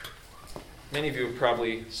many of you are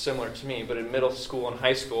probably similar to me, but in middle school and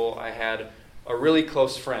high school, I had a really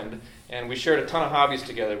close friend, and we shared a ton of hobbies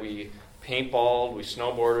together. We paintballed, we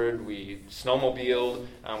snowboarded, we snowmobiled,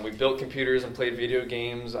 we built computers and played video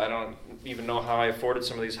games. I don't even know how I afforded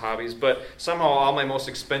some of these hobbies, but somehow all my most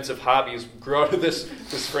expensive hobbies grew out of this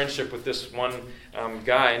friendship with this one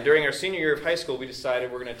guy. And during our senior year of high school, we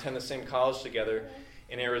decided we're going to attend the same college together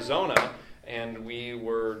in Arizona, and we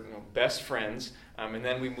were best friends. And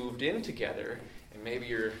then we moved in together, and maybe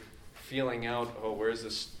you're feeling out, oh, where's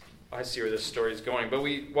this? I see where this story is going. But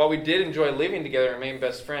while we did enjoy living together and remain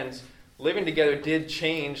best friends, living together did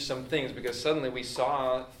change some things, because suddenly we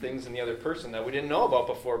saw things in the other person that we didn't know about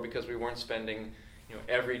before, because we weren't spending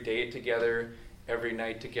every day together, every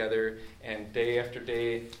night together, and day after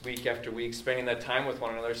day, week after week, spending that time with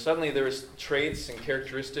one another. Suddenly there was traits and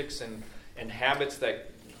characteristics and habits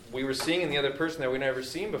that we were seeing in the other person that we'd never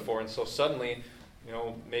seen before. And so suddenly,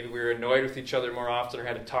 maybe we were annoyed with each other more often, or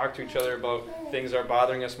had to talk to each other about things that are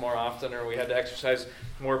bothering us more often, or we had to exercise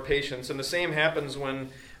more patience. And the same happens when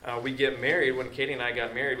we get married. When Katie and I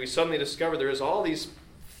got married, we suddenly discovered there was all these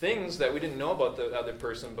things that we didn't know about the other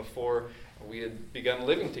person before we had begun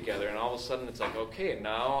living together. And all of a sudden it's like, okay,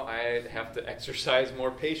 now I have to exercise more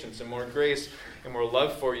patience and more grace and more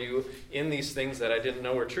love for you in these things that I didn't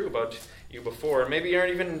know were true about you before. And maybe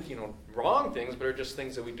aren't even wrong things, but are just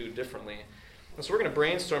things that we do differently. And so we're going to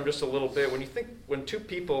brainstorm just a little bit. When two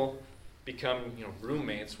people become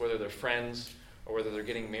roommates, whether they're friends or whether they're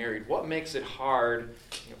getting married, what makes it hard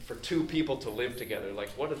for two people to live together? Like,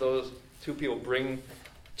 what do those two people bring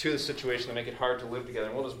to the situation that make it hard to live together?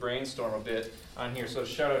 And we'll just brainstorm a bit on here. So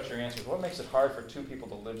shout out your answers. What makes it hard for two people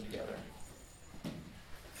to live together?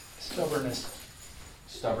 Stubbornness.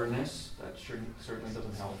 Stubbornness? That certainly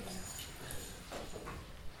doesn't help.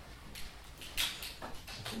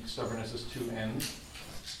 I think stubbornness is two N's.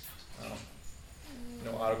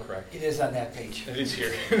 No autocorrect. It is on that page. It is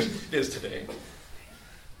here. It is today.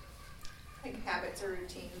 Like habits or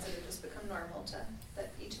routines that have just become normal to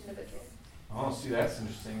each individual. Oh, see, that's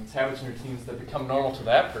interesting. It's habits and routines that become normal to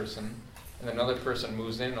that person, and then another person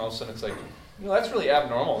moves in, and all of a sudden it's like, that's really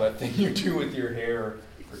abnormal, that thing you do with your hair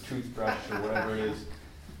or toothbrush or whatever it is.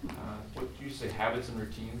 What do you say, habits and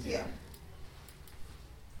routines? Yeah.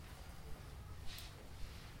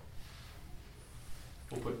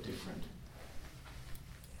 We'll put different.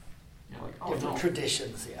 Different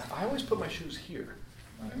traditions, yeah. I always put my shoes here.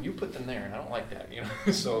 You put them there, and I don't like that,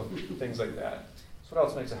 So things like that. So what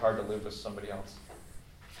else makes it hard to live with somebody else?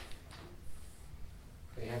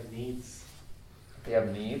 They have needs. They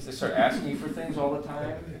have needs. They start asking you for things all the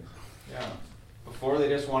time. Yeah. Before they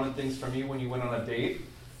just wanted things from you when you went on a date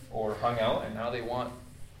or hung out, and now they want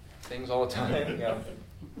things all the time. Yeah.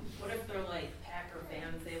 What if they're like Packer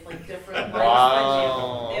fans? They have different likes.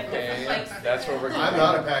 Wow. They have different likes. That's what we're doing. I'm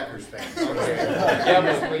not a Packers fan. Okay. Yeah,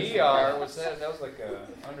 but we are. That was like a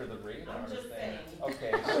under the radar I'm just thing. saying.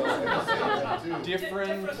 Okay, so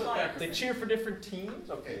different. Different likes. They cheer for different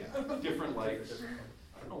teams. Okay, different likes.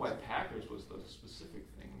 I don't know why Packers was the specific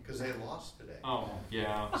thing. Because they lost today. Oh,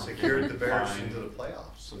 yeah. Secured the Bears Fine. into the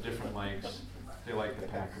playoffs. So different likes. They like the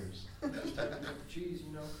Packers. Cheese,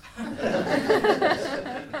 They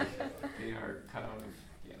are cut out of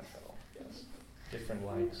the NFL. Yes. Different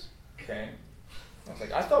likes. Okay. I was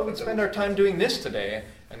like, I thought we'd spend our time doing this today,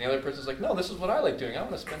 and the other person's like, no, this is what I like doing. I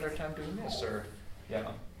want to spend our time doing this, or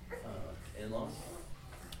yeah. In-laws?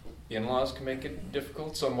 In-laws can make it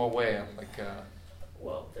difficult. So in what way?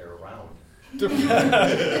 Well, they're around. Okay.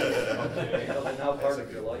 They're now part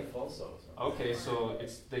of your life also. Okay, so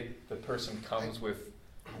it's the person comes with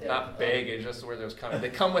not baggage. That's the word that was coming. They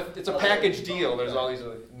come with, it's a package deal. There's all these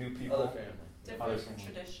new people. Other family. Other Different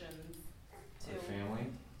family. traditions, too. Other family.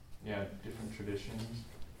 Yeah, different traditions.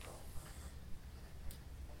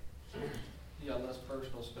 Yeah, less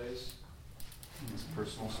personal space. It's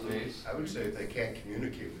personal space. I would say if they can't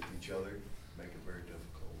communicate with each other, make it very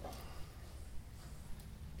difficult.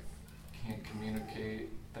 Can't communicate.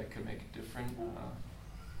 That could make it different.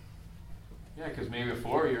 Yeah, because maybe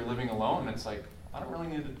before you're living alone, it's like, I don't really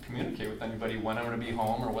need to communicate with anybody when I'm going to be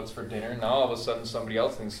home or what's for dinner. Now all of a sudden somebody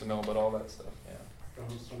else needs to know about all that stuff. Yeah.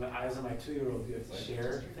 From the eyes of my 2-year-old, do you have to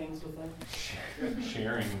share things with them?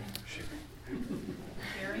 Sharing.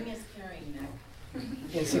 Caring is caring, Nick.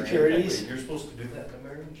 Insecurities. You're supposed to do that in a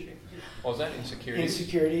marriage? Oh, is that insecurities?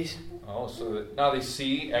 Insecurities. Oh, so that now they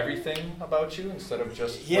see everything about you instead of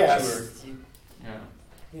just Yes. what you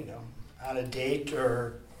were. Yeah. On a date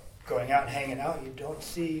or going out and hanging out, you don't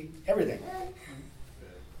see everything.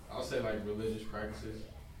 I'll say religious practices.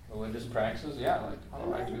 Religious practices, yeah. Like,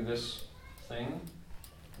 oh, I do this thing.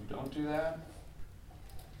 You don't do that.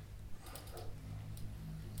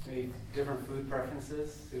 Maybe different food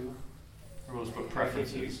preferences too. Or we'll just put Like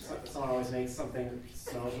preferences. someone always makes something that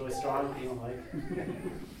smells really strong that you don't like.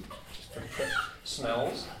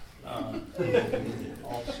 Smells.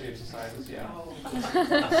 All shapes and sizes, yeah.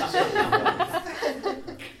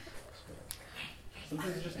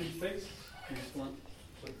 Sometimes you just need space. You just want.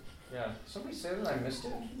 Yeah. Somebody said that I missed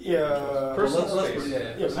it. Yeah. Personal Well, let's- space.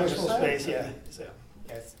 Yeah, personal space, yeah. So,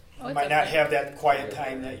 yes. Oh, You it's might not okay. have that quiet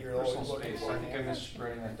time that you're always Personal looking space. for. I think I missed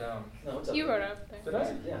writing that down. No, it's up You there. wrote it up there. Did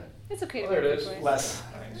I? Yeah. It's okay to Oh, there be it is. quick. Less.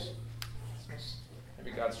 Nice.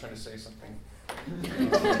 Maybe God's trying to say something.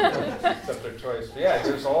 Accept their choice. But yeah,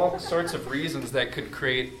 there's all sorts of reasons that could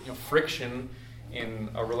create friction in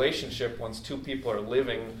a relationship once two people are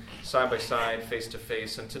living side by side, face to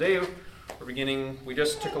face. And today we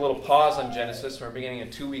just took a little pause on Genesis. We're beginning a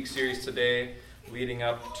 2-week series today leading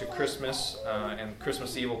up to Christmas, and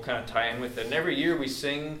Christmas Eve will kind of tie in with it. And every year we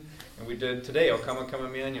sing, and we did today, O Come, Come,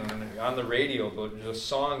 Emmanuel, and on the radio, the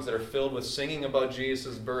songs that are filled with singing about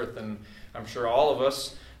Jesus' birth. And I'm sure all of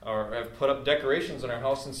us have put up decorations in our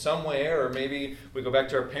house in some way, or maybe we go back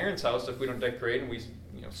to our parents' house if we don't decorate, and we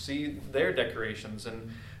see their decorations.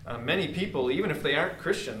 And many people, even if they aren't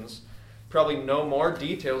Christians, probably know more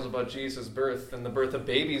details about Jesus' birth than the birth of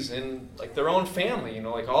babies in their own family.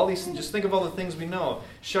 Like all these, just think of all the things we know: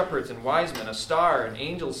 shepherds and wise men, a star, and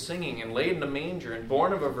angels singing, and laid in a manger, and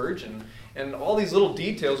born of a virgin, and all these little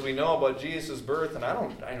details we know about Jesus' birth. And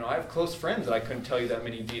I have close friends that I couldn't tell you that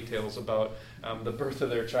many details about the birth of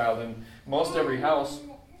their child. And most every house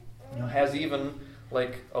has even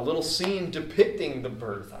a little scene depicting the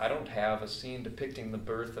birth. I don't have a scene depicting the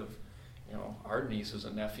birth of our nieces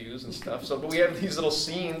and nephews and stuff. But we have these little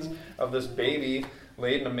scenes of this baby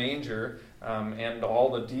laid in a manger, and all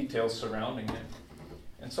the details surrounding it.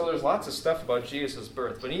 And so there's lots of stuff about Jesus'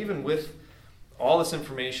 birth. But even with all this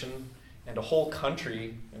information and a whole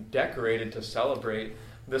country decorated to celebrate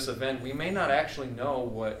this event, we may not actually know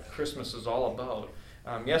what Christmas is all about.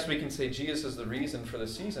 Yes, we can say Jesus is the reason for the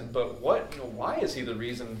season, but why is he the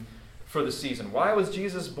reason for the season? Why was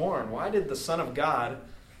Jesus born? Why did the Son of God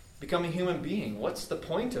become a human being? What's the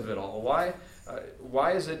point of it all?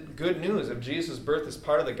 Why is it good news if Jesus' birth is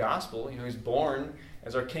part of the gospel? He's born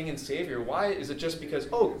as our King and Savior. Why is it just because,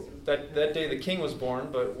 that day the King was born,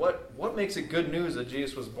 but what makes it good news that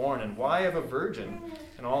Jesus was born, and why of a virgin,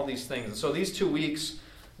 and all these things? And so these 2 weeks,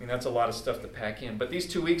 that's a lot of stuff to pack in, but these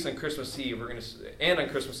 2 weeks on Christmas Eve, we're going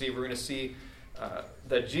to see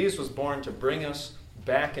that Jesus was born to bring us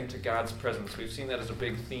back into God's presence. We've seen that as a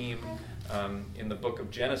big theme in the book of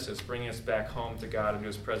Genesis, bringing us back home to God and to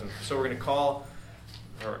his presence. So we're going to call,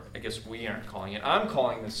 or I guess we aren't calling it, I'm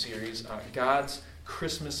calling this series God's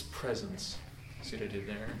Christmas Presents. See what I did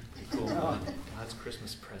there? Cool. God's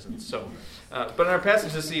Christmas Presents. So, but in our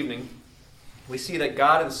passage this evening, we see that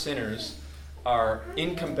God and sinners are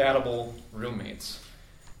incompatible roommates.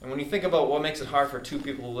 And when you think about what makes it hard for two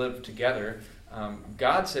people to live together,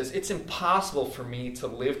 God says, it's impossible for me to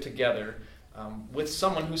live together with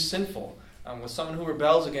someone who's sinful, with someone who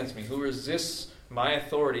rebels against me, who resists my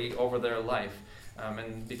authority over their life.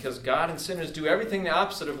 And because God and sinners do everything the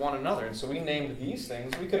opposite of one another. And so we named these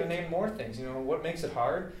things. We could have named more things. What makes it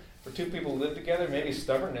hard for two people to live together? Maybe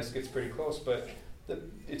stubbornness gets pretty close, but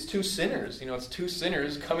it's two sinners. It's two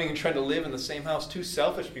sinners coming and trying to live in the same house. Two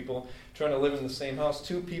selfish people trying to live in the same house.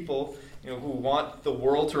 Two people who want the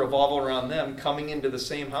world to revolve around them coming into the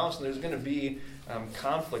same house. And there's going to be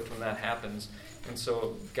conflict when that happens. And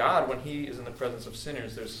so God, when he is in the presence of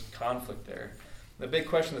sinners, there's conflict there. The big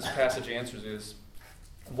question this passage answers is,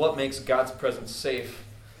 what makes God's presence safe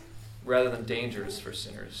rather than dangerous for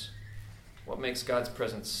sinners? What makes God's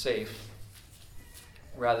presence safe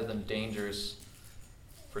rather than dangerous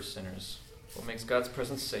for sinners? What makes God's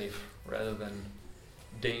presence safe rather than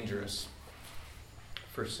dangerous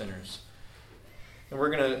for sinners? And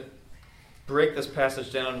we're going to break this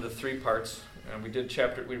passage down into 3 parts.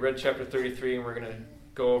 We read chapter 33, and we're going to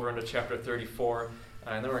go over into chapter 34,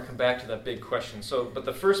 and then we're going to come back to that big question. But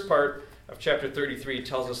the first part of chapter 33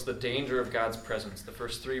 tells us the danger of God's presence. The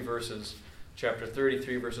first 3 verses, chapter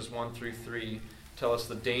 33, verses 1 through 3, tell us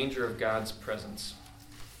the danger of God's presence.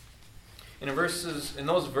 And in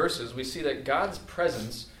those verses, we see that God's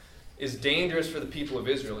presence is dangerous for the people of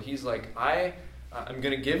Israel. He's like, I'm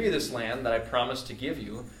going to give you this land that I promised to give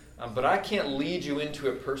you, but I can't lead you into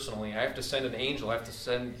it personally. I have to send an angel. I have to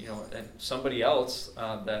send somebody else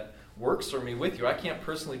that works for me with you. I can't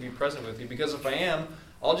personally be present with you, because if I am,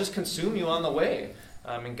 I'll just consume you on the way.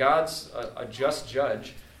 And God's a just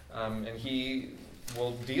judge, and he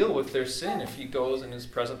will deal with their sin if he goes and is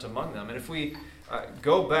present among them. And if we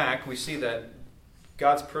go back, we see that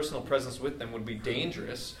God's personal presence with them would be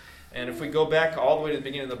dangerous. And if we go back all the way to the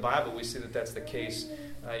beginning of the Bible, we see that that's the case.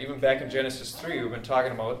 Even back in Genesis 3, we've been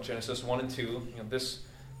talking about Genesis 1 and 2. This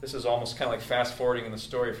is almost kind of like fast-forwarding in the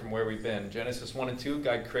story from where we've been. Genesis 1 and 2,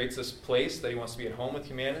 God creates this place that he wants to be at home with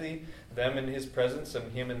humanity, them in his presence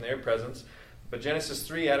and him in their presence. But Genesis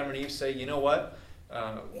 3, Adam and Eve say, you know what?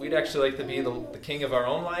 We'd actually like to be the king of our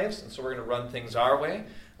own lives, and so we're going to run things our way.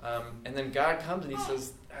 And then God comes and he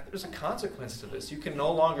says, there's a consequence to this. You can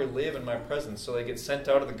no longer live in my presence. So they get sent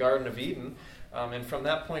out of the Garden of Eden. And from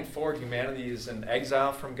that point forward, humanity is in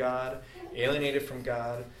exile from God, alienated from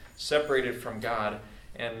God, separated from God.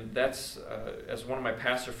 And that's, as one of my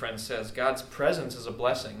pastor friends says, God's presence is a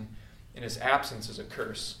blessing and his absence is a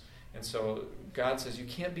curse. And so God says, you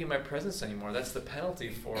can't be in my presence anymore. That's the penalty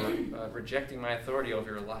for rejecting my authority over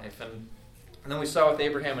your life. And then we saw with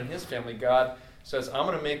Abraham and his family, God says, I'm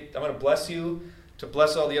going to bless you to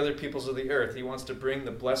bless all the other peoples of the earth. He wants to bring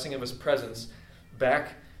the blessing of his presence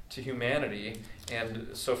back to humanity. And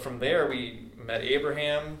so from there we met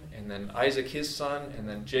Abraham, and then Isaac his son, and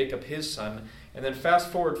then Jacob his son. And then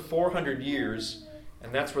fast forward 400 years,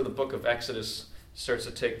 and that's where the book of Exodus starts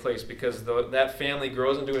to take place, because that family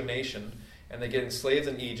grows into a nation, and they get enslaved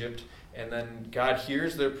in Egypt, and then God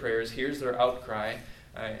hears their prayers, hears their outcry,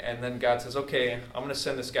 and then God says, okay, I'm going to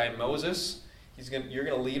send this guy Moses. You're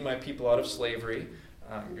going to lead my people out of slavery,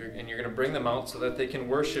 and you're going to bring them out so that they can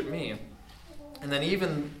worship me. And then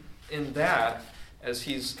even in that, as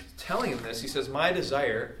he's telling them this, he says, my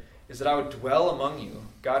desire is that I would dwell among you.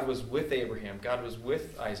 God was with Abraham. God was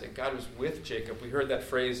with Isaac. God was with Jacob. We heard that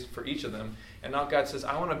phrase for each of them. And now God says,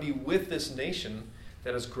 I want to be with this nation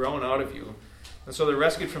that has grown out of you. And so they're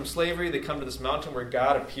rescued from slavery. They come to this mountain where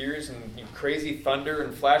God appears in crazy thunder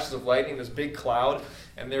and flashes of lightning, this big cloud,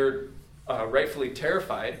 and they're rightfully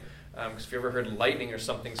terrified. Because if you ever heard lightning or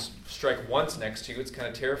something strike once next to you, it's kind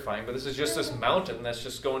of terrifying. But this is just this mountain that's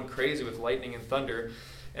just going crazy with lightning and thunder.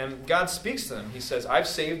 And God speaks to them. He says, I've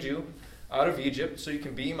saved you out of Egypt so you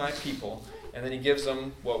can be my people. And then he gives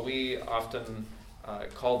them what we often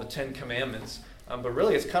call the 10 Commandments. But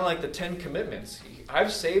really, it's kind of like the 10 Commitments.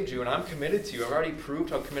 I've saved you and I'm committed to you. I've already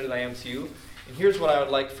proved how committed I am to you. And here's what I would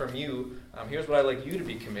like from you. Here's what I'd like you to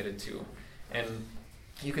be committed to. And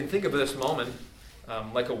you can think of this moment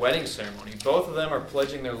like a wedding ceremony. Both of them are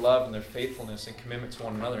pledging their love and their faithfulness and commitment to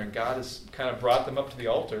one another. And God has kind of brought them up to the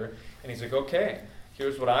altar. And he's like, okay,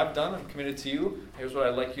 here's what I've done. I'm committed to you. Here's what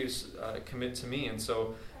I'd like you to commit to me. And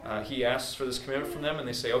so he asks for this commitment from them. And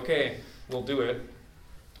they say, okay, we'll do it.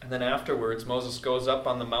 And then afterwards, Moses goes up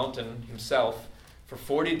on the mountain himself for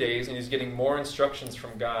 40 days. And he's getting more instructions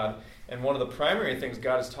from God. And one of the primary things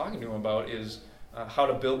God is talking to him about is how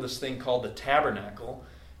to build this thing called the tabernacle,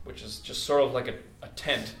 which is just sort of like a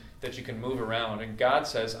tent that you can move around. And God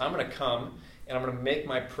says, I'm going to come and I'm going to make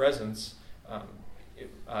my presence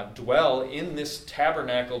dwell in this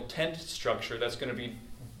tabernacle tent structure that's going to be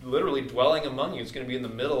literally dwelling among you. It's going to be in the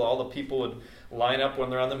middle. All the people would line up when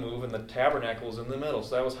they're on the move, and the tabernacle is in the middle.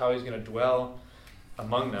 So that was how he's going to dwell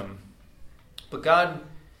among them. But God,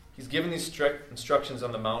 he's given these strict instructions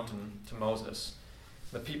on the mountain to Moses.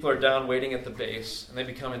 The people are down waiting at the base, and they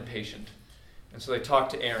become impatient. And so they talk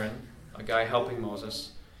to Aaron, a guy helping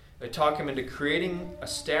Moses. They talk him into creating a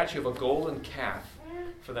statue of a golden calf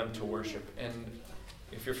for them to worship. And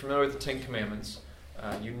if you're familiar with the 10 Commandments,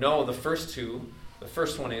 you know the first two. The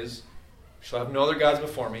first one is, you shall have no other gods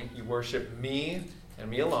before me. You worship me and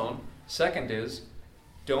me alone. Second is,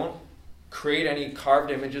 don't create any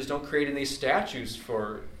carved images. Don't create any statues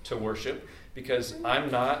to worship, because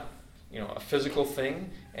I'm not a physical thing,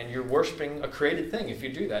 and you're worshiping a created thing if you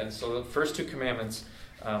do that. And so the first two commandments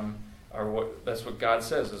that's what God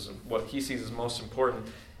says is what he sees as most important.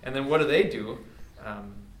 And then what do?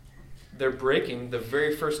 They're breaking the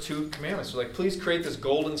very first two commandments. They're like, please create this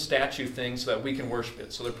golden statue thing so that we can worship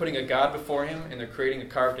it. So they're putting a God before him, and they're creating a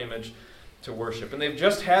carved image to worship. And they've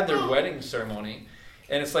just had their wedding ceremony,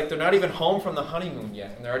 and it's like they're not even home from the honeymoon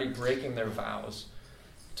yet, and they're already breaking their vows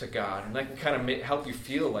to God. And that can kind of help you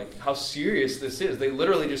feel like how serious this is. They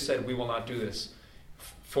literally just said, we will not do this.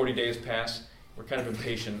 40 days pass. We're kind of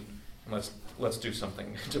impatient. And let's do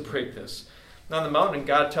something to break this. Now on the mountain,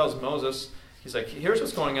 God tells Moses, he's like, here's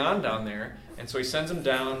what's going on down there. And so he sends them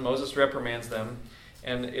down. Moses reprimands them.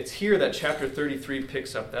 And it's here that chapter 33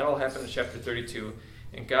 picks up. That all happened in chapter 32.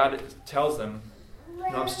 And God tells them,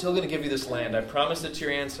 no, I'm still going to give you this land. I promised it to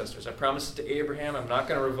your ancestors. I promised it to Abraham. I'm not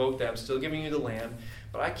going to revoke that. I'm still giving you the land.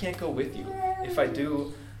 But I can't go with you. If I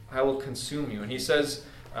do, I will consume you. And he says,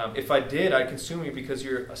 if I did, I'd consume you because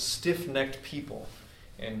you're a stiff-necked people.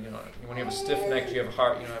 And when you have a stiff neck, you have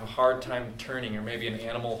a hard time turning, or maybe an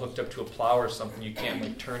animal hooked up to a plow or something, you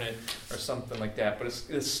can't turn it or something like that. But it's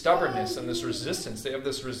this stubbornness and this resistance. They have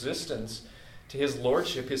this resistance to his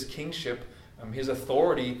lordship, his kingship, his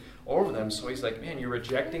authority over them. So he's like, man, you're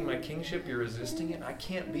rejecting my kingship, you're resisting it. I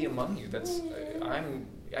can't be among you. I'm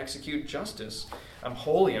execute justice. I'm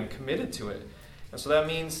holy. I'm committed to it. And so that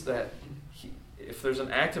means that if there's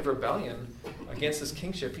an act of rebellion against his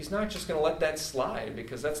kingship, he's not just going to let that slide,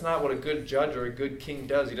 because that's not what a good judge or a good king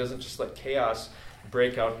does. He doesn't just let chaos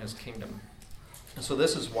break out in his kingdom. And so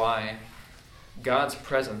this is why God's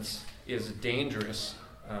presence is dangerous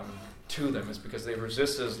to them, is because they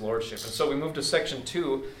resisted his lordship. And so we move to section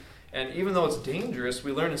 2, and even though it's dangerous,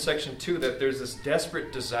 we learn in section 2 that there's this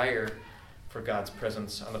desperate desire for God's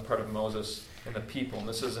presence on the part of Moses and the people. And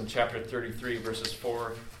this is in chapter 33, verses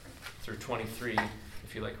 4 through 23,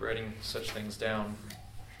 if you like writing such things down.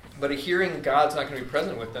 But hearing God's not going to be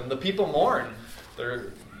present with them, the people mourn.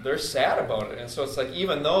 They're sad about it. And so it's like,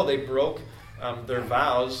 even though they broke their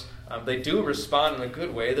vows, they do respond in a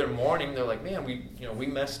good way. They're mourning. They're like, man, we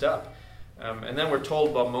messed up. And then we're told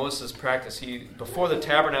about Moses' practice. Before the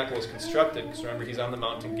tabernacle was constructed, because remember, he's on the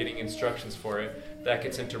mountain getting instructions for it, that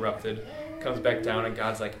gets interrupted, comes back down, and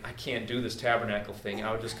God's like, I can't do this tabernacle thing.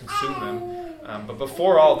 I would just consume them. But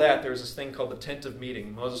before all that, there was this thing called the tent of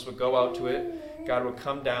meeting. Moses would go out to it. God would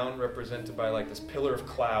come down, represented by this pillar of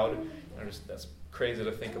cloud. That's crazy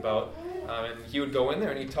to think about. And he would go in there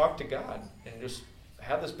and he'd talk to God and just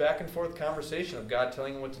have this back and forth conversation of God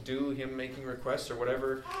telling him what to do, him making requests or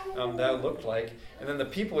whatever that looked like. And then the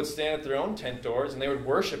people would stand at their own tent doors and they would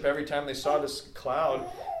worship every time they saw this cloud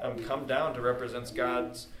come down to represent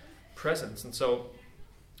God's presence. And so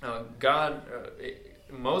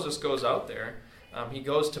Moses goes out there. He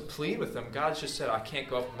goes to plead with them. God's just said, I can't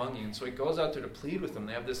go up among you. And so he goes out there to plead with them.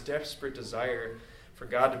 They have this desperate desire for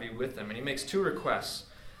God to be with them. And he makes 2 requests.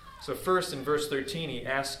 So first, in verse 13, he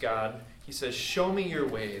asks God, he says, show me your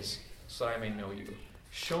ways so that I may know you.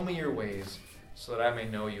 Show me your ways so that I may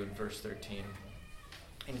know you, in verse 13.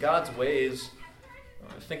 In God's ways,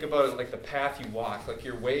 think about it like the path you walk. Like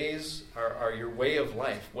your ways are your way of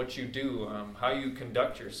life, what you do, how you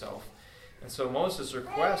conduct yourself. And so Moses'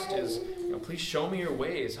 request is, please show me your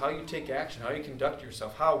ways, how you take action, how you conduct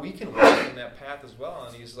yourself, how we can walk in that path as well.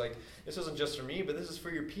 And he's like, this isn't just for me, but this is for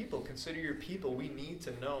your people. Consider your people. We need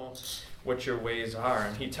to know what your ways are.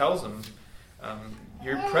 And he tells them,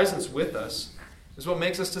 your presence with us is what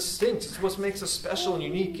makes us distinct. It's what makes us special and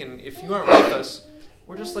unique. And if you aren't with us,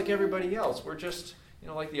 we're just like everybody else. We're just,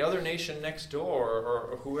 like the other nation next door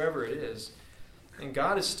or whoever it is. And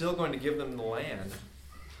God is still going to give them the land.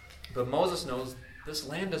 But Moses knows this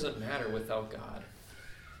land doesn't matter without God.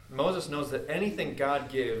 Moses knows that anything God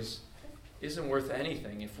gives isn't worth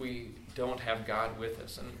anything if we don't have God with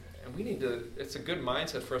us. And we need to, it's a good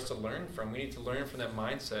mindset for us to learn from. We need to learn from that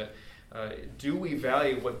mindset. Do we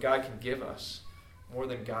value what God can give us more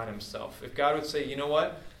than God himself? If God would say, you know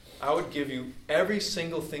what, I would give you every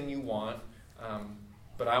single thing you want,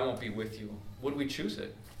 but I won't be with you, would we choose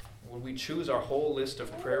it? Would we choose our whole list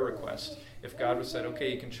of prayer requests if God would said,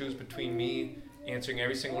 okay, you can choose between me answering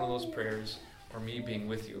every single one of those prayers or me being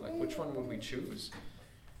with you? Like, which one would we choose?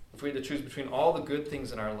 If we had to choose between all the good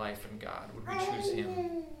things in our life and God, would we choose him?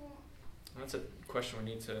 And that's a question we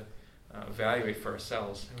need to evaluate for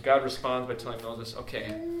ourselves. And God responds by telling Moses,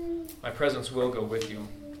 okay, my presence will go with you.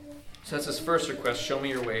 So that's his first request, show me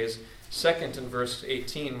your ways. Second, in verse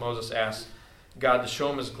 18, Moses asks God to show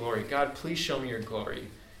him his glory. God, please show me your glory.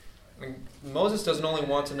 Moses doesn't only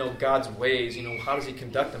want to know God's ways, how does he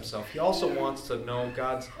conduct himself? He also wants to know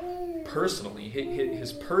God's personally,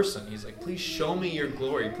 his person. He's like, please show me your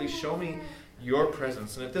glory. Please show me your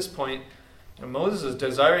presence. And at this point, Moses is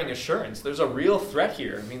desiring assurance. There's a real threat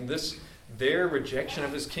here. Their rejection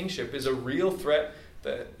of his kingship is a real threat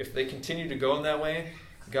that if they continue to go in that way,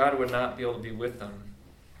 God would not be able to be with them.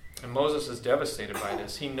 And Moses is devastated by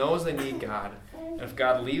this. He knows they need God. And if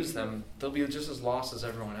God leaves them, they'll be just as lost as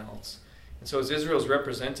everyone else. And so as Israel's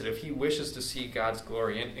representative, he wishes to see God's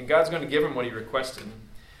glory. And God's going to give him what he requested.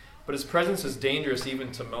 But his presence is dangerous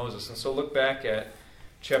even to Moses. And so look back at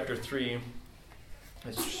chapter 33,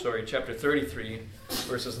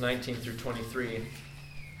 verses 19 through 23.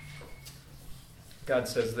 God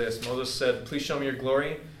says this. Moses said, please show me your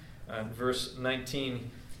glory. Verse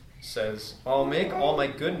 19 says, I'll make all my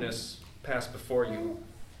goodness pass before you,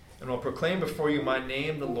 and will proclaim before you my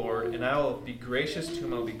name, the Lord, and I will be gracious to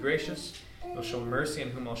whom I will be gracious, and will show mercy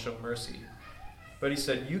on whom I will show mercy. But he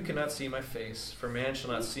said, you cannot see my face, for man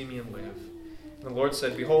shall not see me and live. And the Lord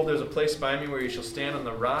said, behold, there is a place by me where you shall stand on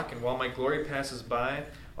the rock, and while my glory passes by,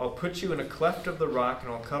 I'll put you in a cleft of the rock,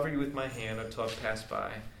 and I'll cover you with my hand until I've passed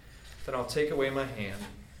by. Then I'll take away my hand.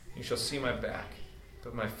 You shall see my back,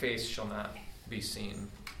 but my face shall not be seen."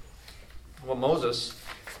 What Moses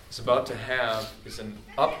is about to have is an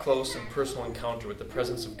up-close and personal encounter with the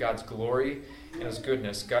presence of God's glory and His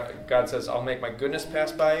goodness. God says, "I'll make my goodness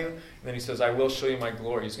pass by you." And then He says, "I will show you my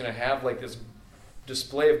glory." He's going to have like this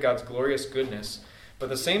display of God's glorious goodness. But at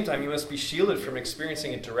the same time, he must be shielded from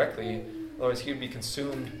experiencing it directly, otherwise he would be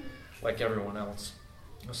consumed like everyone else.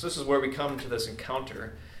 So this is where we come to this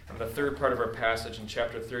encounter, and the third part of our passage in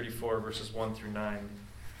chapter 34, verses 1 through 9.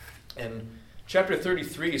 And chapter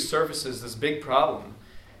 33 surfaces this big problem.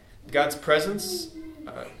 God's presence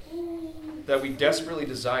that we desperately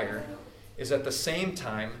desire is at the same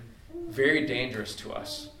time very dangerous to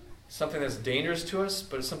us. Something that's dangerous to us,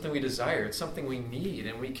 but it's something we desire. It's something we need,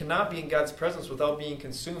 and we cannot be in God's presence without being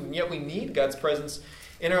consumed, and yet we need God's presence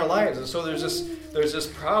in our lives. And so there's this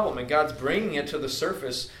problem, and God's bringing it to the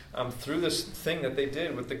surface through this thing that they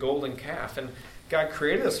did with the golden calf. And God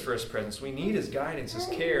created us for His presence. We need His guidance, His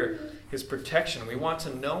care, His protection. We want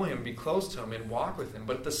to know Him, be close to Him, and walk with Him.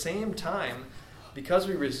 But at the same time, because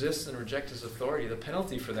we resist and reject His authority, the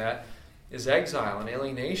penalty for that is exile and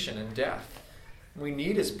alienation and death. We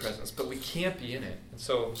need His presence, but we can't be in it. And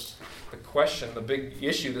so the question, the big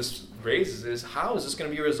issue this raises is, how is this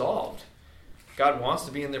going to be resolved? God wants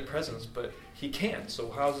to be in their presence, but He can't.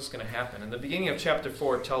 So how is this going to happen? And the beginning of chapter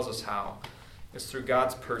 4 tells us how. It's through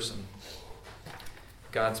God's person.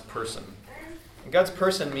 God's person. And God's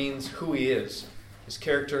person means who He is. His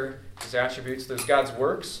character, His attributes. There's God's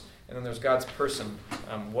works, and then there's God's person.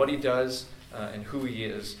 What He does and who He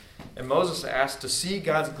is. And Moses asked to see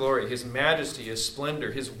God's glory, His majesty, His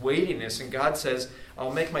splendor, His weightiness. And God says,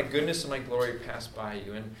 "I'll make my goodness and my glory pass by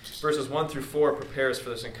you." And verses 1 through 4 prepares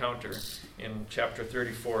for this encounter in chapter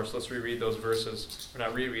 34. So let's reread those verses. Or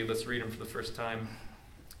not reread, let's read them for the first time.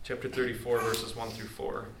 Chapter 34, verses 1 through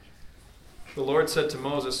 4. "The Lord said to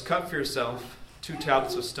Moses, 'Cut for yourself 2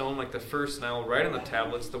 tablets of stone like the first, and I will write on the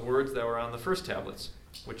tablets the words that were on the first tablets,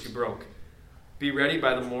 which you broke. Be ready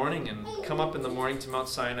by the morning, and come up in the morning to Mount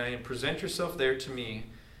Sinai, and present yourself there to me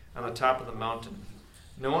on the top of the mountain.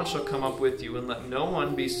 No one shall come up with you, and let no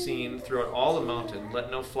one be seen throughout all the mountain. Let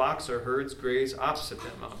no flocks or herds graze opposite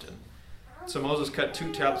that mountain.' So Moses cut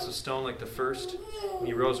 2 tablets of stone like the first, and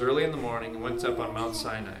he rose early in the morning and went up on Mount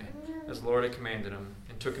Sinai, as the Lord had commanded him,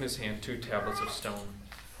 and took in his hand 2 tablets of stone.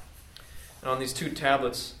 And on these 2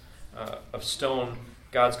 tablets of stone,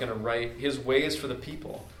 God's going to write His ways for the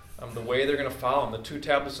people, the way they're going to follow Him. The 2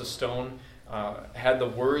 tablets of stone had the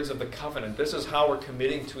words of the covenant. This is how we're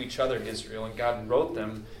committing to each other, Israel. And God wrote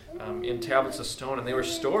them in tablets of stone. And they were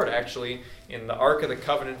stored, actually, in the Ark of the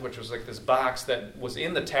Covenant, which was like this box that was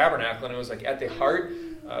in the tabernacle. And it was like at the heart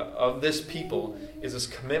of this people is this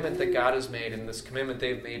commitment that God has made, and this commitment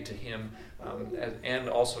they've made to Him, and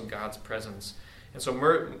also God's presence. And so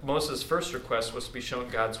Moses' first request was to be shown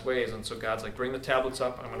God's ways. And so God's like, bring the tablets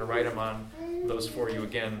up. I'm going to write them on those for you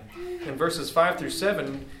again. In verses 5 through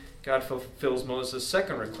 7, God fulfills Moses'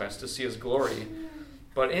 second request to see His glory.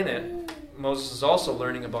 But in it, Moses is also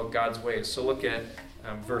learning about God's ways. So look at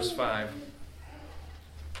verse 5.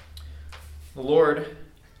 "The Lord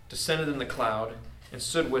descended in the cloud and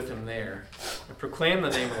stood with him there, and proclaimed the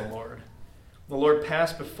name of the Lord. The Lord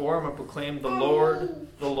passed before him and proclaimed, 'The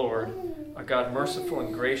Lord, a God merciful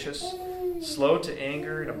and gracious, slow to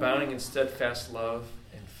anger and abounding in steadfast love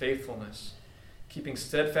and faithfulness, keeping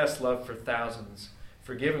steadfast love for thousands,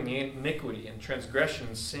 forgiving iniquity and transgression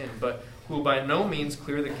and sin, but who will by no means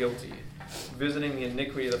clear the guilty, visiting the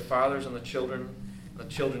iniquity of the fathers on the children and the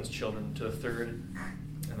children's children to the 3rd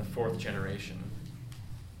and the 4th generation.'"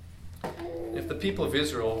 If the people of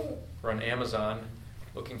Israel were on Amazon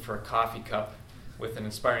looking for a coffee cup with an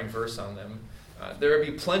inspiring verse on them, there would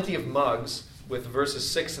be plenty of mugs with verses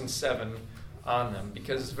 6 and 7 on them,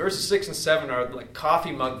 because verses 6 and 7 are like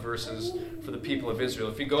coffee mug verses for the people of Israel.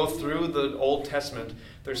 If you go through the Old Testament,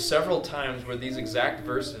 there's several times where these exact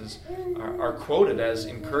verses are quoted as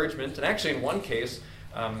encouragement, and actually in one case,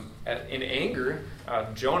 in anger,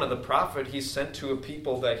 Jonah the prophet, he's sent to a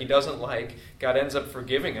people that he doesn't like. God ends up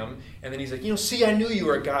forgiving him, and then he's like, see, I knew you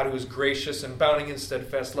were a God who was gracious and abounding in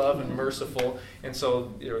steadfast love and merciful. And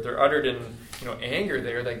so they're uttered in anger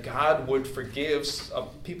there that God would forgive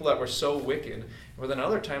people that were so wicked. But then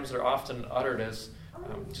other times they're often uttered as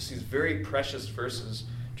just these very precious verses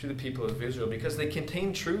to the people of Israel, because they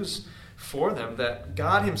contain truths for them that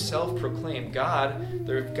God Himself proclaimed.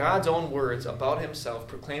 They're God's own words about Himself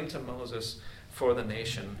proclaimed to Moses for the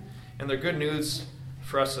nation. And they're good news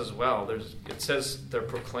for us as well. It says they're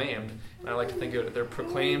proclaimed, and I like to think of it, they're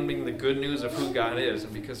proclaiming the good news of who God is.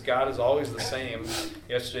 And because God is always the same,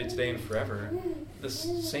 yesterday, today, and forever, the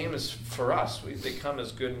same is for us. They come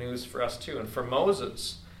as good news for us too. And for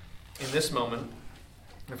Moses, in this moment,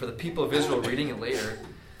 and for the people of Israel reading it later,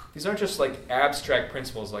 these aren't just like abstract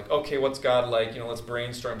principles like, okay, what's God like? Let's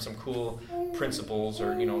brainstorm some cool principles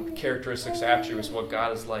or, characteristics, attributes of what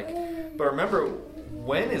God is like. But remember,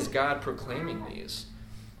 when is God proclaiming these?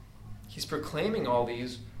 He's proclaiming all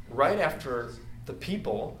these right after the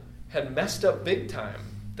people had messed up big time.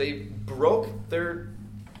 They broke their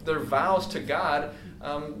vows to God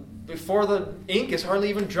before the ink is hardly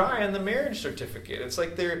even dry on the marriage certificate. It's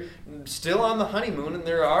like they're still on the honeymoon and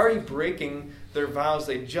they're already breaking their vows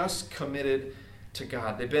they just committed to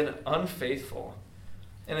God. They've been unfaithful.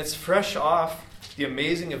 And it's fresh off the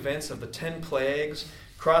amazing events of the 10 plagues,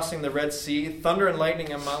 crossing the Red Sea, thunder and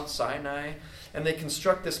lightning on Mount Sinai, and they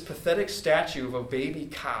construct this pathetic statue of a baby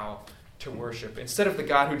cow to worship instead of the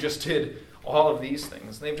God who just did all of these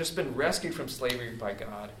things. They've just been rescued from slavery by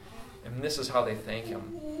God, and this is how they thank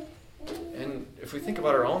Him. And if we think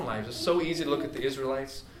about our own lives, it's so easy to look at the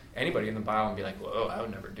Israelites, anybody in the Bible, and be like, whoa, I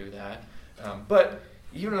would never do that. But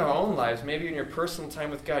even in our own lives, maybe in your personal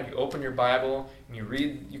time with God, you open your Bible and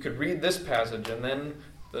you could read this passage, and then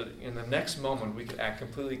in the next moment we could act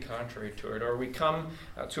completely contrary to it. Or we come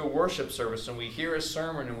to a worship service and we hear a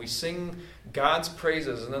sermon and we sing God's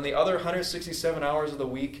praises, and then the other 167 hours of the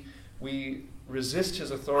week we resist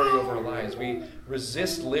His authority over our lives. We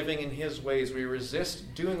resist living in His ways. We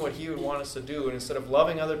resist doing what He would want us to do. And instead of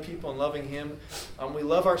loving other people and loving Him, we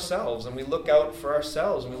love ourselves and we look out for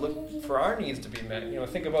ourselves and we look for our needs to be met.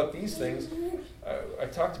 Think about these things. I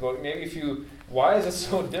talked about why is it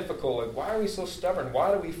so difficult? Like, why are we so stubborn?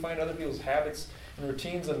 Why do we find other people's habits and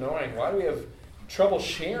routines annoying? Why do we have trouble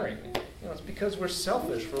sharing? It's because we're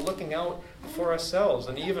selfish. We're looking out for ourselves.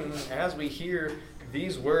 And even as we hear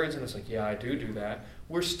these words, and it's like, yeah, I do that,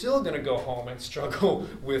 we're still going to go home and struggle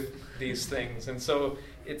with these things. And so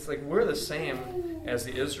it's like we're the same as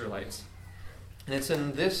the Israelites. And it's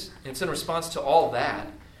in response to all that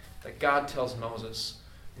God tells Moses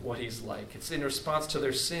what He's like. It's in response to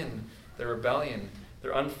their sin, their rebellion,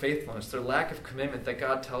 their unfaithfulness, their lack of commitment that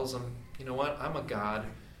God tells them, you know what, I'm a God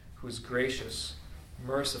who's gracious,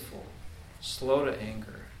 merciful, slow to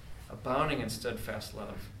anger, abounding in steadfast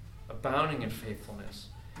love, abounding in faithfulness,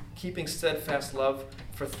 keeping steadfast love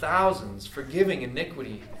for thousands, forgiving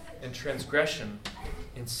iniquity and transgression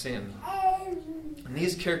and sin. And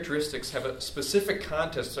these characteristics have a specific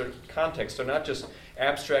context. They're not just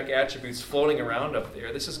abstract attributes floating around up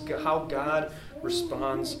there. This is how God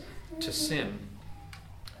responds to sin.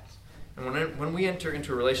 And when we enter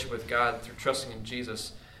into a relationship with God through trusting in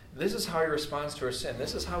Jesus, this is how He responds to our sin.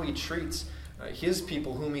 This is how He treats His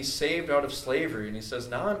people whom He saved out of slavery. And He says,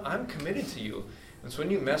 now I'm committed to you. And so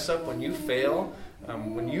when you mess up, when you fail,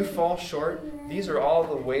 when you fall short, these are all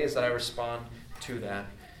the ways that I respond to that.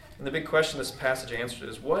 And the big question this passage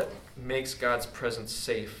answers is, what makes God's presence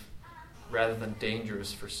safe rather than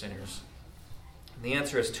dangerous for sinners? And the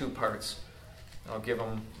answer has two parts. I'll give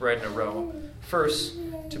them right in a row. First,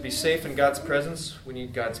 to be safe in God's presence, we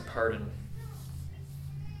need God's pardon.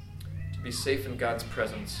 To be safe in God's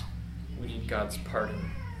presence, we need God's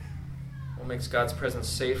pardon. What makes God's presence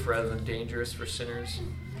safe rather than dangerous for sinners?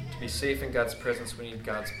 To be safe in God's presence, we need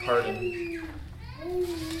God's pardon.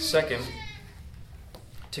 Second,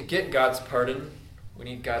 to get God's pardon, we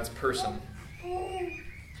need God's person.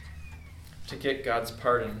 To get God's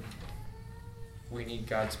pardon, we need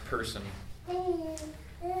God's person.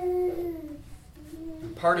 And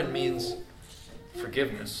pardon means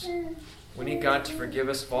forgiveness. We need God to forgive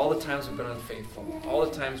us of all the times we've been unfaithful, all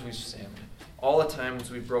the times we've sinned, all the times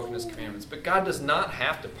we've broken His commandments. But God does not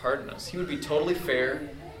have to pardon us. He would be totally fair,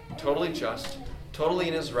 totally just, totally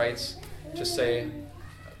in His rights to say,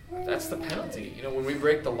 that's the penalty. When we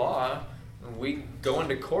break the law, when we go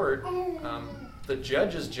into court, the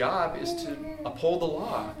judge's job is to uphold the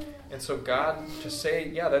law. And so God to say,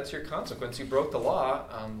 yeah, that's your consequence. You broke the law.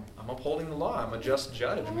 I'm upholding the law. I'm a just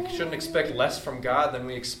judge. We shouldn't expect less from God than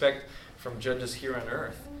we expect from judges here on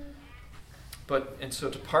earth. And so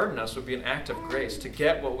to pardon us would be an act of grace, to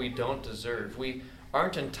get what we don't deserve. We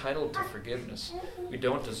aren't entitled to forgiveness. We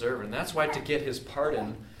don't deserve it. And that's why to get His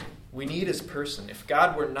pardon, we need His person. If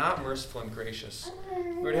God were not merciful and gracious,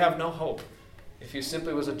 we would have no hope. If He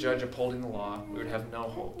simply was a judge upholding the law, we would have no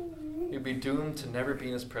hope. We would be doomed to never be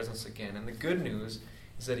in His presence again. And the good news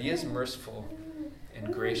is that He is merciful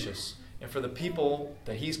and gracious. And for the people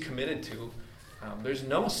that He's committed to, there's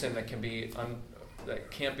no sin that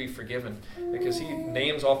can't be forgiven, because He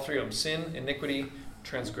names all three of them: sin, iniquity,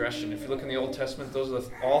 transgression. If you look in the Old Testament, those are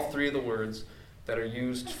all three of the words that are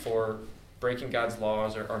used for breaking God's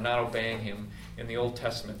laws or not obeying him in the Old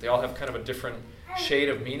Testament. They all have kind of a different shade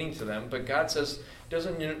of meaning to them, but God says,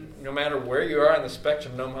 no matter where you are on the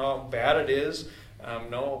spectrum, no matter how bad it is,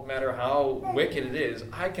 no matter how wicked it is,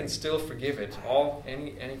 I can still forgive it,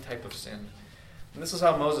 any type of sin. And this is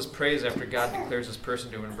how Moses prays after God declares his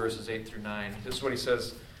person to him in verses 8 through 9. This is what he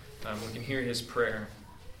says. We can hear his prayer.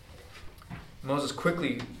 Moses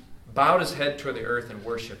quickly bowed his head toward the earth and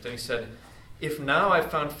worshipped. And he said, "If now I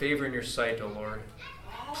found favor in your sight, O Lord,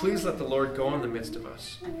 please let the Lord go in the midst of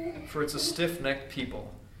us. For it's a stiff-necked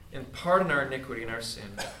people. And pardon our iniquity and our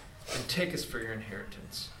sin. And take us for your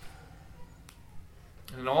inheritance."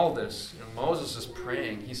 And in all this, Moses is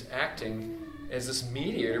praying. He's acting as this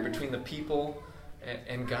mediator between the people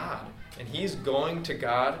and God. And he's going to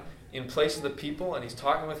God in place of the people, and he's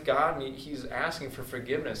talking with God, and he's asking for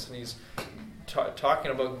forgiveness, and he's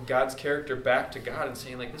talking about God's character back to God and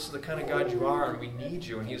saying, like, this is the kind of God you are, and we need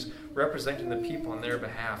you, and he's representing the people on their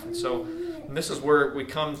behalf. And so this is where we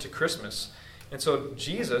come to Christmas. And so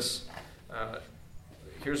Jesus,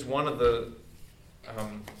 here's one of the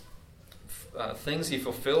things he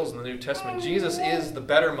fulfills in the New Testament. Jesus is the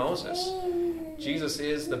better Moses. Jesus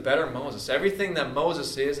is the better Moses. Everything that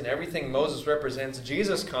Moses is and everything Moses represents,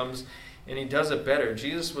 Jesus comes and he does it better.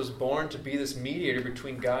 Jesus was born to be this mediator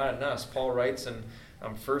between God and us. Paul writes in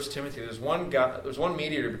 1 Timothy, there's one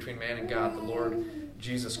mediator between man and God, the Lord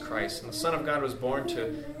Jesus Christ. And the Son of God was born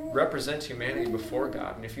to represent humanity before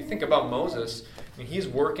God. And if you think about Moses, he's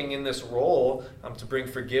working in this role to bring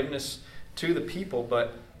forgiveness to the people.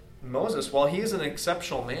 But Moses, while he is an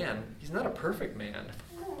exceptional man, he's not a perfect man.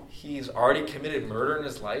 He's already committed murder in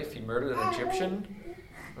his life. He murdered an Egyptian.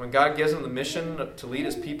 When God gives him the mission to lead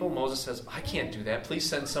his people, Moses says, I can't do that. Please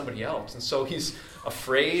send somebody else. And so he's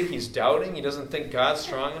afraid. He's doubting. He doesn't think God's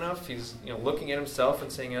strong enough. He's looking at himself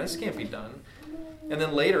and saying, this can't be done. And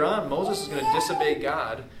then later on, Moses is going to disobey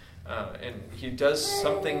God. And he does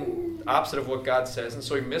something opposite of what God says. And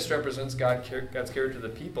so he misrepresents God's character to the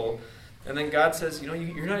people. And then God says,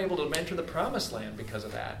 you're not able to enter the promised land because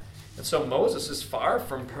of that. And so Moses is far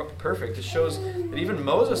from perfect. It shows that even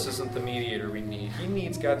Moses isn't the mediator we need. He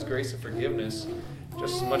needs God's grace and forgiveness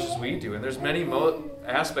just as much as we do. And there's many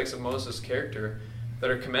aspects of Moses' character that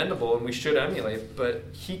are commendable and we should emulate, but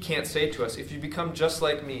he can't say to us, if you become just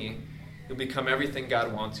like me, you'll become everything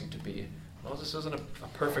God wants you to be. Moses isn't a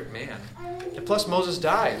perfect man. And plus Moses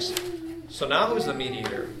dies. So now who's the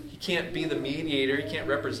mediator? He can't be the mediator. He can't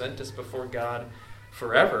represent us before God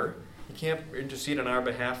forever. He can't intercede on our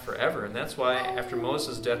behalf forever. And that's why after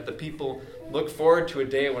Moses' death, the people look forward to a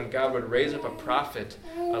day when God would raise up a prophet,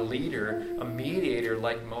 a leader, a mediator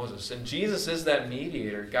like Moses. And Jesus is that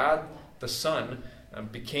mediator. God, the Son,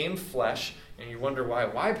 became flesh. And you wonder why.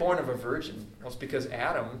 Why born of a virgin? Well, it's because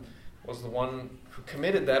Adam was the one who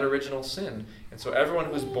committed that original sin. And so everyone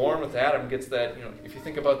who's born with Adam gets that, if you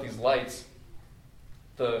think about these lights,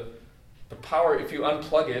 the power, if you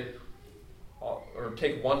unplug it, or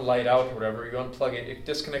take one light out or whatever, you unplug it, it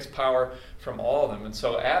disconnects power from all of them. And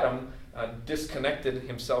so Adam disconnected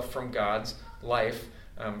himself from God's life,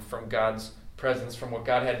 from God's presence, from what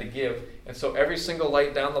God had to give. And so every single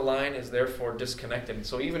light down the line is therefore disconnected. And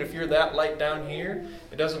so even if you're that light down here,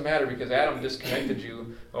 it doesn't matter because Adam disconnected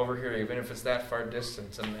you over here, even if it's that far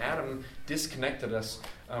distance. And Adam disconnected us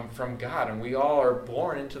from God. And we all are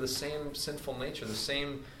born into the same sinful nature, the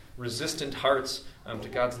same resistant hearts to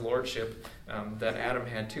God's lordship that Adam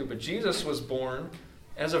had too. But Jesus was born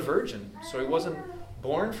as a virgin. So he wasn't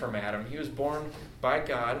born from Adam. He was born by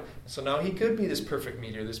God. So now he could be this perfect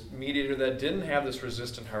mediator, this mediator that didn't have this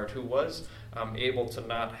resistant heart, who was able to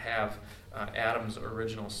not have Adam's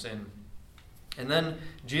original sin. And then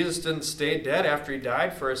Jesus didn't stay dead after he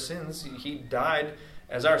died for our sins. He died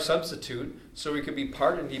as our substitute so we could be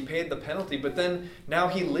pardoned. He paid the penalty, but then now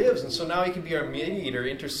he lives, and so now he can be our mediator,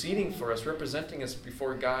 interceding for us, representing us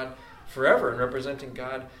before God forever and representing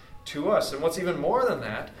God to us. And what's even more than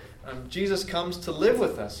that, Jesus comes to live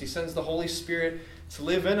with us. He sends the Holy Spirit to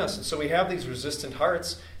live in us. And so we have these resistant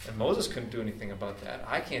hearts, and Moses couldn't do anything about that.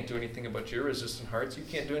 I can't do anything about your resistant hearts. You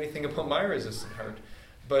can't do anything about my resistant heart.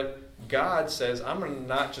 But God says, I'm going to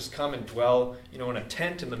not just come and dwell, in a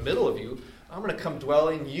tent in the middle of you. I'm going to come dwell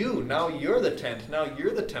in you. Now you're the tent. Now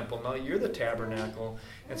you're the temple. Now you're the tabernacle.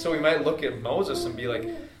 And so we might look at Moses and be like,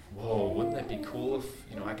 whoa, wouldn't that be cool if,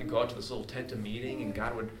 I could go out to this little tent of meeting and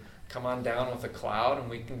God would come on down with a cloud and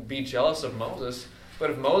we can be jealous of Moses. But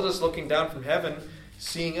if Moses looking down from heaven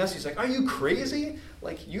seeing us, he's like, are you crazy?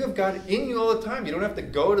 Like, you have God in you all the time. You don't have to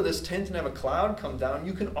go to this tent and have a cloud come down.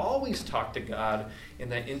 You can always talk to God in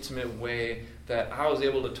that intimate way that I was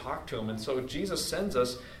able to talk to him. And so Jesus sends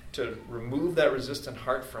us to remove that resistant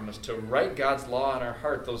heart from us, to write God's law on our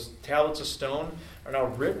heart. Those tablets of stone are now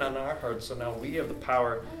written on our hearts, so now we have the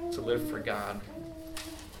power to live for God.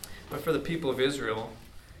 But for the people of Israel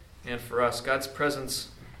and for us, God's presence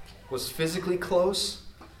was physically close,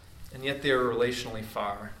 and yet they were relationally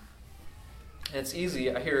far. And it's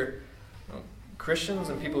easy, I hear Christians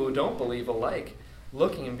and people who don't believe alike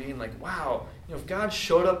looking and being like, wow, if God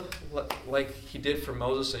showed up like he did for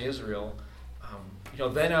Moses and Israel,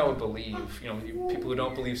 then I would believe. People who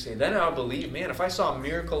don't believe say, then I would believe. Man, if I saw a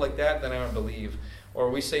miracle like that, then I would believe. Or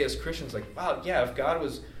we say as Christians, like, wow, yeah, if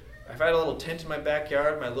I had a little tent in my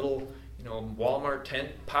backyard, my little, Walmart tent,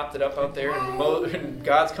 popped it up out there, and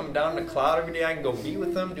God's coming down in a cloud every day, I can go be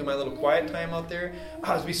with him, do my little quiet time out there.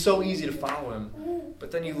 Oh, it'd be so easy to follow him. But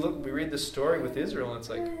then we read this story with Israel, and it's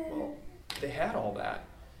like, well, they had all that.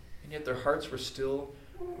 And yet their hearts were still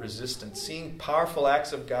resistant. Seeing powerful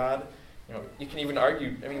acts of God, you can even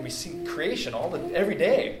argue, we see creation every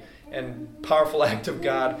day, and powerful act of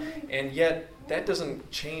God, and yet that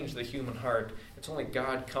doesn't change the human heart. It's only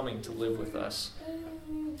God coming to live with us.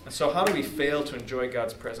 And so how do we fail to enjoy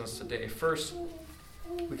God's presence today? First,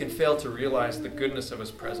 we can fail to realize the goodness of his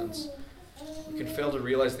presence. We can fail to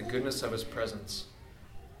realize the goodness of his presence.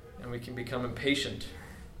 And we can become impatient.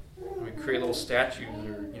 And we create little statues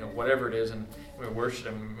or whatever it is, and we worship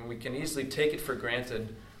him. And we can easily take it for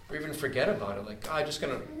granted or even forget about it. Like, I'm just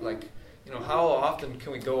going to, how often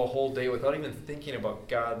can we go a whole day without even thinking about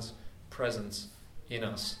God's presence in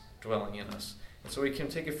us, dwelling in us? And so we can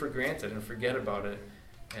take it for granted and forget about it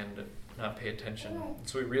and not pay attention. And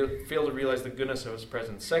so we fail to realize the goodness of his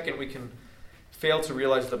presence. Second, we can fail to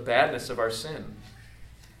realize the badness of our sin.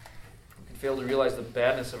 We can fail to realize the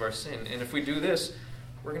badness of our sin. And if we do this,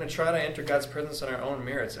 we're going to try to enter God's presence on our own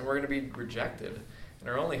merits, and we're going to be rejected. And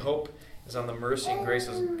our only hope is on the mercy and grace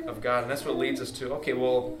of God. And that's what leads us to, okay,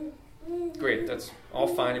 well, great, that's all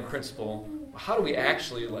fine in principle. How do we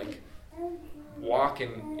actually, walk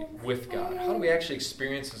with God? How do we actually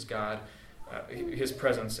experience his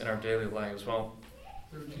presence in our daily lives? Well,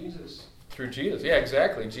 through Jesus. Through Jesus, yeah,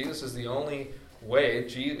 exactly. Jesus is the only way.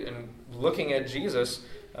 And looking at Jesus,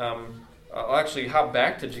 I'll actually hop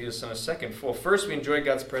back to Jesus in a second. Well, first we enjoy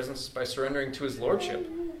God's presence by surrendering to his lordship.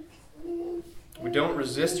 We don't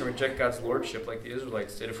resist and reject God's lordship like the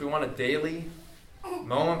Israelites did. If we want a daily,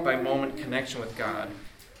 moment-by-moment connection with God,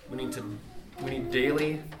 we need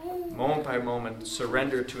daily, moment-by-moment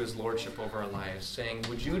surrender to his lordship over our lives, saying,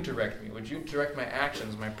 would you direct me? Would you direct my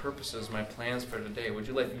actions, my purposes, my plans for today? Would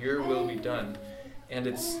you let your will be done? And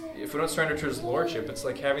if we don't surrender to his lordship, it's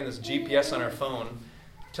like having this GPS on our phone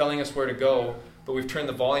telling us where to go, but we've turned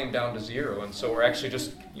the volume down to 0, and so we're actually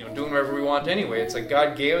just doing whatever we want anyway. It's like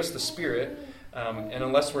God gave us the Spirit, and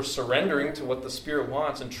unless we're surrendering to what the Spirit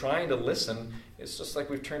wants and trying to listen, it's just like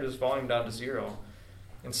we've turned his volume down to 0.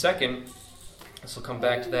 And second, this will come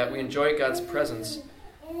back to that, we enjoy God's presence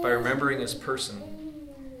by remembering his person.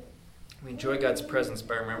 We enjoy God's presence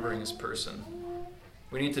by remembering his person.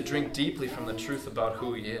 We need to drink deeply from the truth about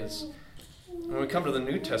who he is. When we come to the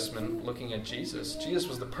New Testament, looking at Jesus, Jesus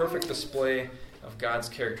was the perfect display of God's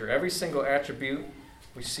character. Every single attribute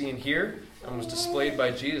we see in here was displayed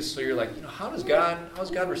by Jesus. So you're like, how's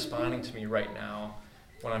God responding to me right now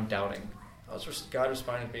when I'm doubting? How's God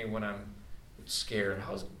responding to me when I'm scared?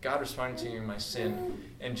 How's God responding to me in my sin?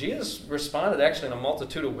 And Jesus responded actually in a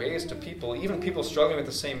multitude of ways to people, even people struggling with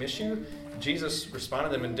the same issue. Jesus responded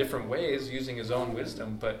to them in different ways using his own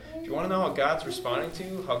wisdom. But if you want to know how God's responding to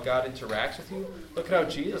you, how God interacts with you, look at how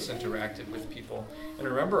Jesus interacted with people. And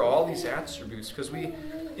remember all these attributes, because we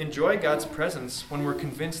enjoy God's presence when we're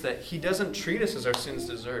convinced that he doesn't treat us as our sins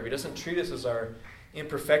deserve. He doesn't treat us as our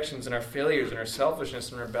imperfections and our failures and our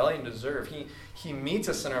selfishness and rebellion deserve. He meets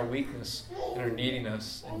us in our weakness and our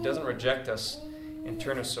neediness and doesn't reject us and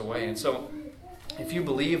turn us away. And so if you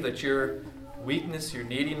believe that your weakness, your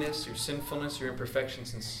neediness, your sinfulness, your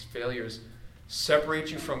imperfections and failures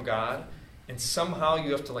separate you from God, and somehow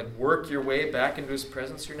you have to work your way back into his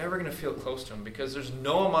presence, you're never going to feel close to him, because there's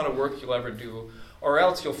no amount of work you'll ever do, or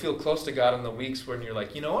else you'll feel close to God in the weeks when you're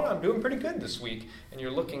like, I'm doing pretty good this week, and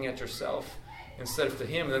you're looking at yourself instead of to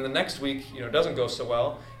him. And then the next week, doesn't go so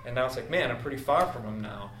well, and now it's like, man, I'm pretty far from him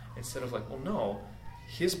now. Instead of well, no,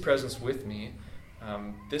 his presence with me,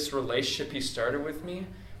 this relationship he started with me,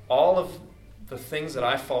 all of the things that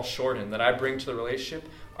I fall short in, that I bring to the relationship,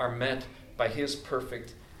 are met by his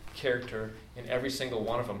perfect character in every single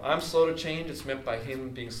one of them. I'm slow to change. It's met by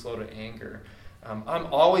him being slow to anger. I'm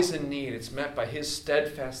always in need. It's met by his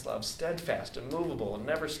steadfast love, steadfast, immovable, and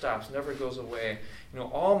never stops, never goes away.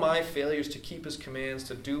 All my failures to keep his commands,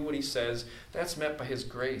 to do what he says, that's met by his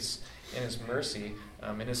grace and his mercy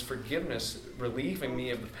and his forgiveness, relieving me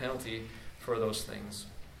of the penalty for those things.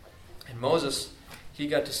 And Moses, he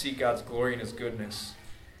got to see God's glory and his goodness.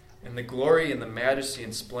 And the glory and the majesty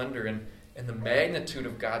and splendor and the magnitude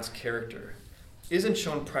of God's character isn't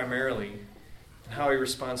shown primarily in how he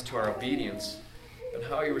responds to our obedience, but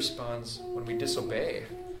how he responds when we disobey.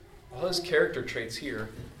 All his character traits here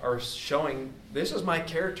are showing, this is my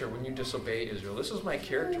character when you disobey Israel. This is my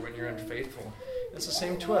character when you're unfaithful. It's the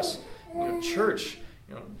same to us. Church,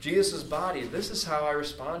 Jesus' body, this is how I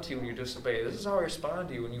respond to you when you disobey. This is how I respond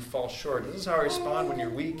to you when you fall short. This is how I respond when you're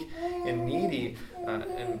weak and needy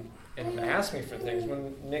and ask me for things.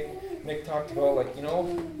 When Nick talked about,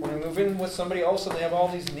 when we move in with somebody else and they have all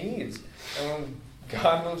these needs. And when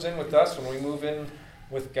God moves in with us, when we move in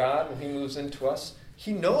with God, when he moves into us,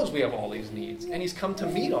 he knows we have all these needs. And he's come to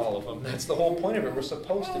meet all of them. That's the whole point of it. We're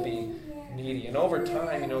supposed to be needy. And over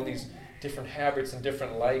time, these different habits and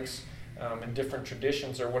different likes and different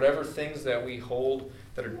traditions or whatever things that we hold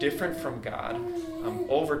that are different from God,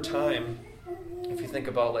 over time, if you think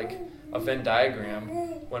about a Venn diagram,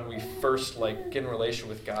 when we first get in relation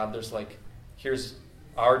with God, there's here's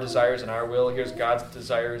our desires and our will, here's God's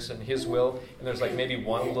desires and his will, and there's maybe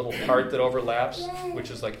one little part that overlaps,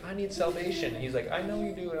 which is I need salvation. And he's I know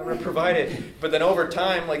you do, and I'm going to provide it. But then over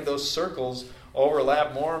time, those circles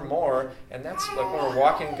overlap more and more, and that's when we're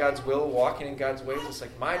walking in God's will, walking in God's ways. It's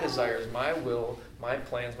my desires, my will, my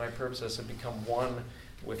plans, my purposes have become one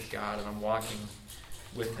with God, and I'm walking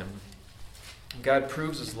with him. God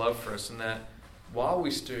proves his love for us in that while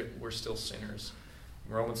we're still sinners,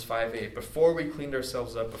 Romans 5:8, before we cleaned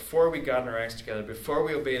ourselves up, before we got our acts together, before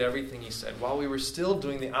we obeyed everything he said, while we were still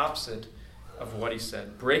doing the opposite of what he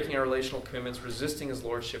said, breaking our relational commitments, resisting his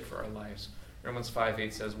lordship for our lives, Romans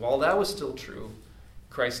 5:8 says, while that was still true,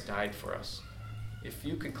 Christ died for us. If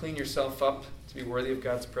you could clean yourself up to be worthy of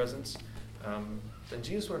God's presence, then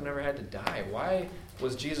Jesus would have never had to die. Why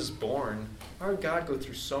was Jesus born? Why would God go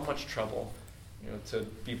through so much trouble? To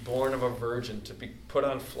be born of a virgin, to be put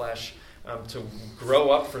on flesh, to grow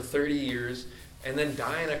up for 30 years, and then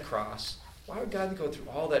die on a cross. Why would God go through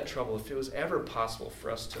all that trouble if it was ever possible for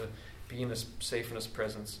us to be safe in his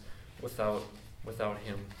presence without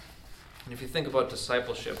him? And if you think about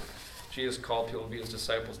discipleship, Jesus called people to be his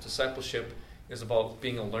disciples. Discipleship is about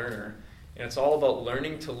being a learner, and it's all about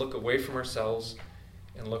learning to look away from ourselves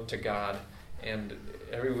and look to God. And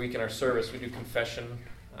every week in our service, we do confession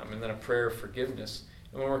and then a prayer of forgiveness.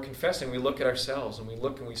 And when we're confessing, we look at ourselves and we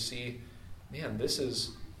look and we see, man,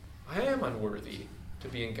 I am unworthy to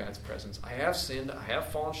be in God's presence. I have sinned. I have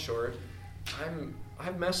fallen short.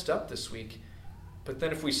 I've messed up this week. But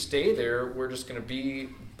then if we stay there, we're just going to be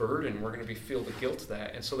burdened. We're going to feel the guilt of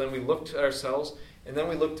that. And so then we look to ourselves, and then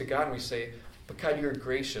we look to God and we say, but God, you're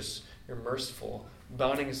gracious. You're merciful,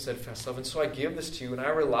 abounding in steadfast love. And so I give this to you, and I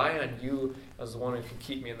rely on you as the one who can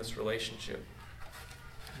keep me in this relationship.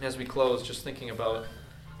 And as we close, just thinking about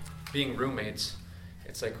being roommates,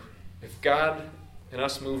 it's if God and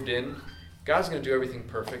us moved in, God's going to do everything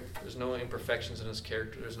perfect. There's no imperfections in his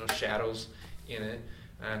character. There's no shadows in it.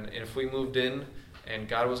 And if we moved in and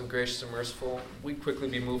God wasn't gracious and merciful, we'd quickly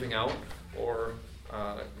be moving out, or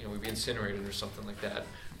we'd be incinerated or something like that.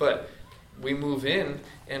 But we move in,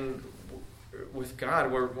 and with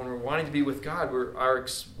God, when we're wanting to be with God,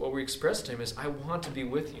 what we express to him is, I want to be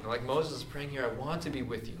with you. Like Moses is praying here, I want to be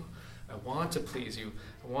with you. I want to please you.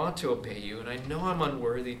 I want to obey you. And I know I'm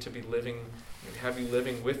unworthy to be have you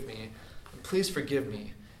living with me. And please forgive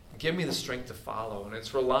me. Give me the strength to follow. And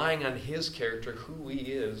it's relying on his character, who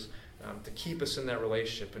he is, to keep us in that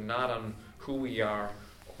relationship, and not on who we are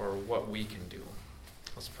or what we can do.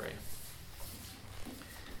 Let's pray.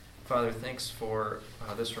 Father, thanks for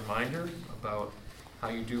this reminder about how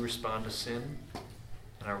you do respond to sin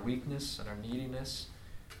and our weakness and our neediness.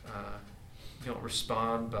 You don't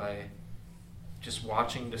respond by just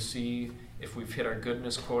watching to see if we've hit our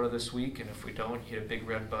goodness quota this week, and if we don't, you hit a big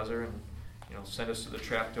red buzzer and send us to the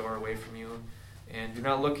trap door away from you. And you're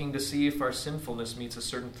not looking to see if our sinfulness meets a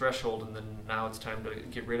certain threshold and then now it's time to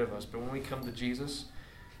get rid of us. But when we come to Jesus,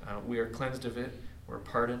 we are cleansed of it, we're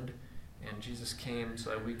pardoned, and Jesus came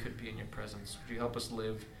so that we could be in your presence. Would you help us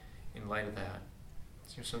live in light of that?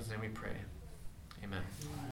 It's in your son's name we pray. Amen.